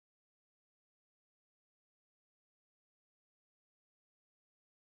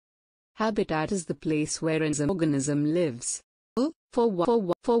Habitat is the place where an organism lives. For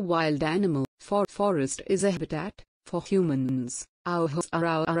wild animal, forest is a habitat. For humans, our homes are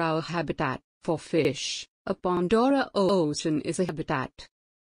our habitat. For fish, a pond or a ocean is a habitat.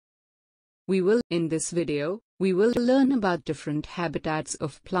 In this video, we will learn about different habitats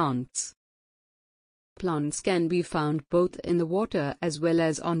of plants. Plants can be found both in the water as well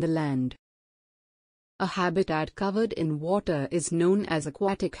as on the land. A habitat covered in water is known as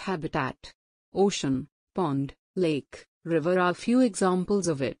aquatic habitat. Ocean, pond, lake, river are few examples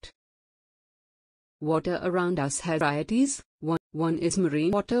of it. Water around us has varieties. One is marine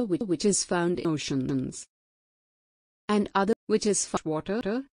water which is found in oceans. And other which is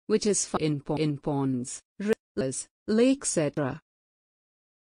freshwater, which is found in ponds, rivers, lakes, etc.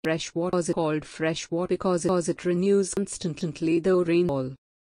 Freshwater is called freshwater because it renews instantly though rainfall.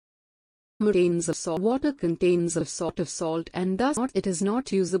 Contains of salt water contains a sort of salt and thus it is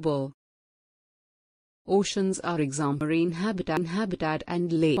not usable. Oceans are examples of marine habitat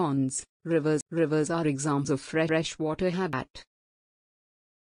and lake ponds. Rivers are examples of freshwater habitat.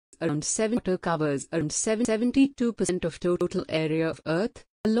 Around 72% of total area of Earth.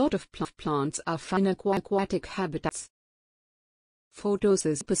 A lot of plants are found in aquatic habitats.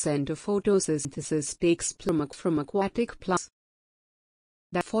 Photosynthesis of photosynthesis takes place from aquatic plants.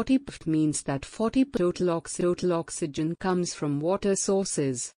 That 40% means that 40% total oxygen comes from water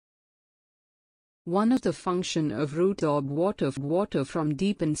sources. One of the function of roots absorb water from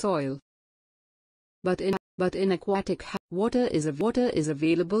deep in soil. But in aquatic water is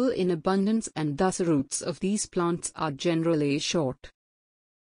available in abundance and thus roots of these plants are generally short.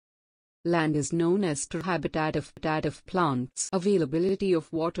 Land is known as the habitat of plants. Availability of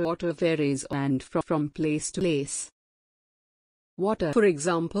water varies and from place to place. Water, for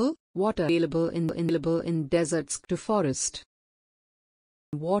example, water available in deserts to forest.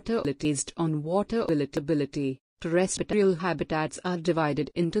 Water based on water availability. Terrestrial habitats are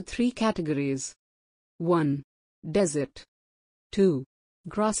divided into three categories. 1. Desert. 2.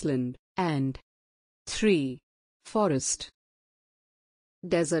 Grassland. And 3. Forest.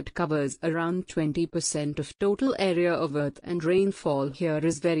 Desert covers around 20% of total area of Earth and rainfall here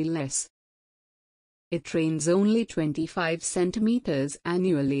is very less. It rains only 25 centimeters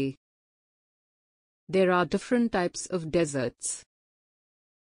annually. There are different types of deserts.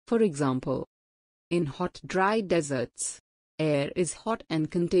 For example, in hot dry deserts, air is hot and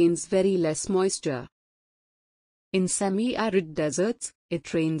contains very less moisture. In semi-arid deserts,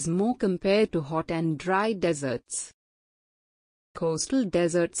 it rains more compared to hot and dry deserts. Coastal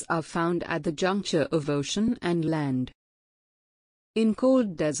deserts are found at the juncture of ocean and land. In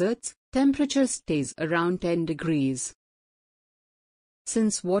cold deserts, temperature stays around 10 degrees.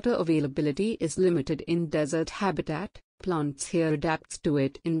 Since water availability is limited in desert habitat, plants here adapt to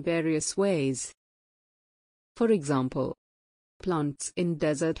it in various ways. For example, plants in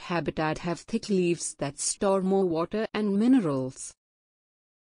desert habitat have thick leaves that store more water and minerals.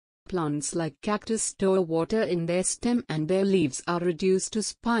 Plants like cactus store water in their stem and their leaves are reduced to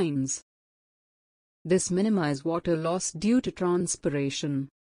spines. This minimizes water loss due to transpiration.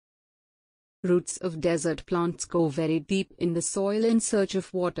 Roots of desert plants go very deep in the soil in search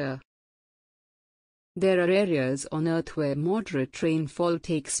of water. There are areas on Earth where moderate rainfall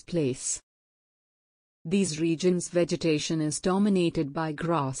takes place. These regions' vegetation is dominated by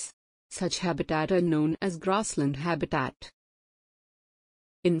grass. Such habitat are known as grassland habitat.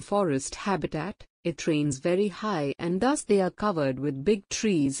 In forest habitat, it rains very high and thus they are covered with big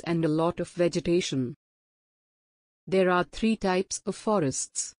trees and a lot of vegetation. There are three types of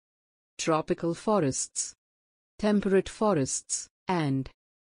forests: tropical forests, temperate forests, and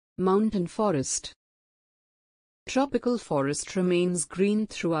mountain forest. Tropical forest remains green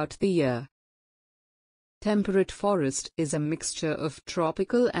throughout the year. Temperate forest is a mixture of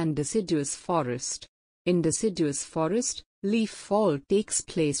tropical and deciduous forest. In deciduous forest, leaf fall takes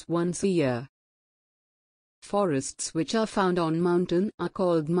place once a year. Forests which are found on mountain are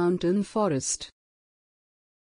called mountain forest.